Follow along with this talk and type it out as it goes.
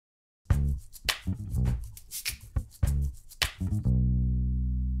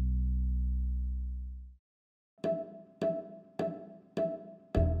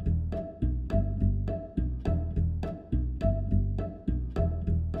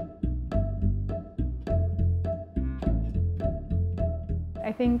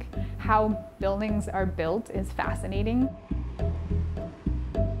I think how buildings are built is fascinating.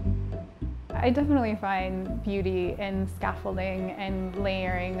 I definitely find beauty in scaffolding and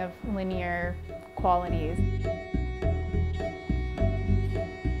layering of linear qualities.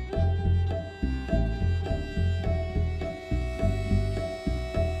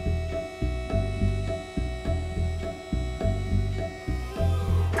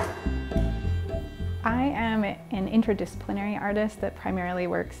 I am an interdisciplinary artist that primarily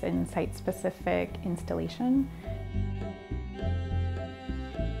works in site-specific installation.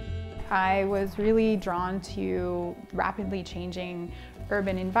 I was really drawn to rapidly changing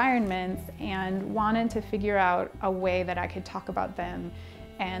urban environments and wanted to figure out a way that I could talk about them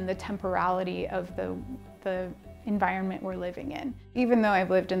and the temporality of the environment we're living in. Even though I've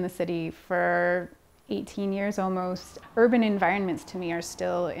lived in the city for 18 years almost, urban environments to me are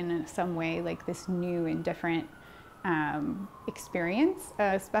still in some way like this new and different experience,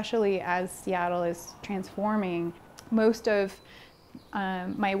 especially as Seattle is transforming. Most of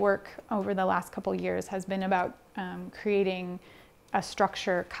my work over the last couple years has been about creating a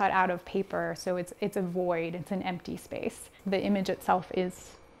structure cut out of paper, so it's a void, it's an empty space. The image itself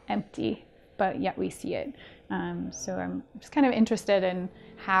is empty, but yet we see it. So I'm just kind of interested in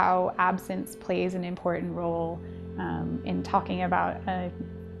how absence plays an important role in talking about a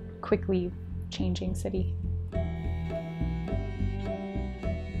quickly changing city.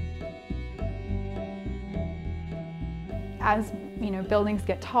 As buildings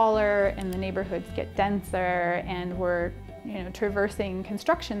get taller and the neighborhoods get denser and we're traversing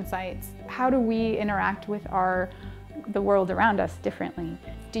construction sites, how do we interact with the world around us differently?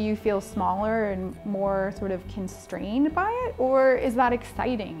 Do you feel smaller and more sort of constrained by it, or is that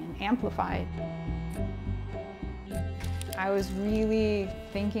exciting and amplified? I was really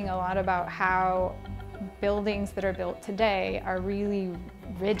thinking a lot about how buildings that are built today are really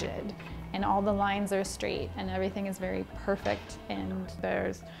rigid and all the lines are straight and everything is very perfect and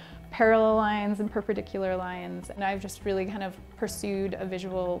there's parallel lines and perpendicular lines. And I've just really kind of pursued a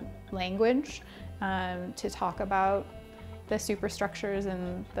visual language to talk about the superstructures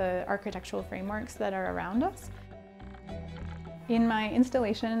and the architectural frameworks that are around us. In my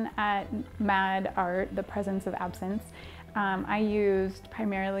installation at Mad Art, The Presence of Absence, I used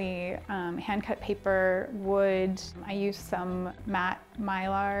primarily hand-cut paper, wood. I used some matte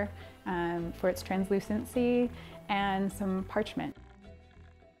mylar for its translucency, and some parchment.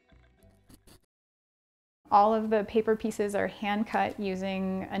 All of the paper pieces are hand-cut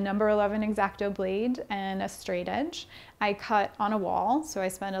using a number 11 X-Acto blade and a straight edge. I cut on a wall, so I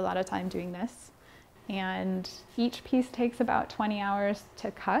spend a lot of time doing this. And each piece takes about 20 hours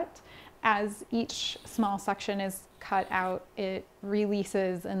to cut. As each small section is cut out, it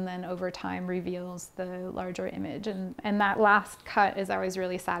releases and then over time reveals the larger image. And that last cut is always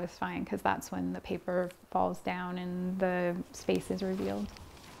really satisfying because that's when the paper falls down and the space is revealed.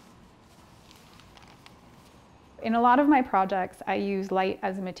 In a lot of my projects, I use light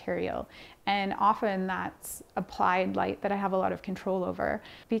as a material, and often that's applied light that I have a lot of control over.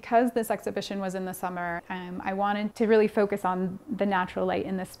 Because this exhibition was in the summer, I wanted to really focus on the natural light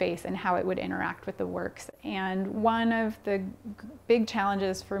in the space and how it would interact with the works. And one of the big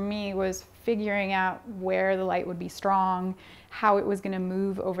challenges for me was figuring out where the light would be strong, how it was going to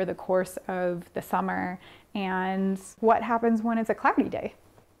move over the course of the summer, and what happens when it's a cloudy day.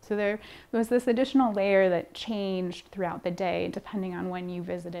 So there was this additional layer that changed throughout the day depending on when you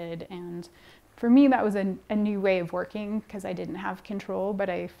visited, and for me that was a new way of working because I didn't have control, but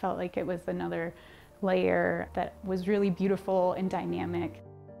I felt like it was another layer that was really beautiful and dynamic.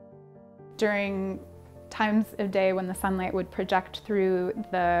 During times of day when the sunlight would project through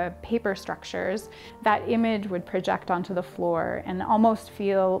the paper structures, that image would project onto the floor and almost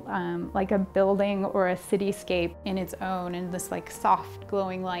feel like a building or a cityscape in its own, and this like soft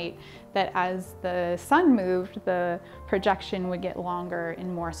glowing light that as the sun moved, the projection would get longer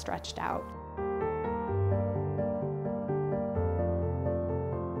and more stretched out.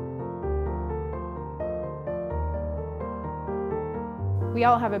 We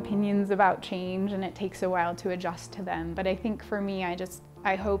all have opinions about change and it takes a while to adjust to them, but I think for me,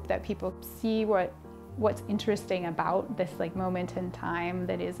 I hope that people see what's interesting about this moment in time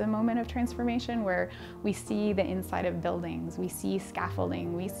that is a moment of transformation, where we see the inside of buildings, we see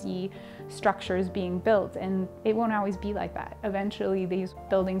scaffolding, we see structures being built, and it won't always be like that. Eventually these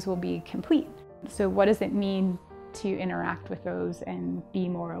buildings will be complete. So what does it mean to interact with those and be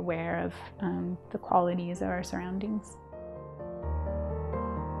more aware of the qualities of our surroundings?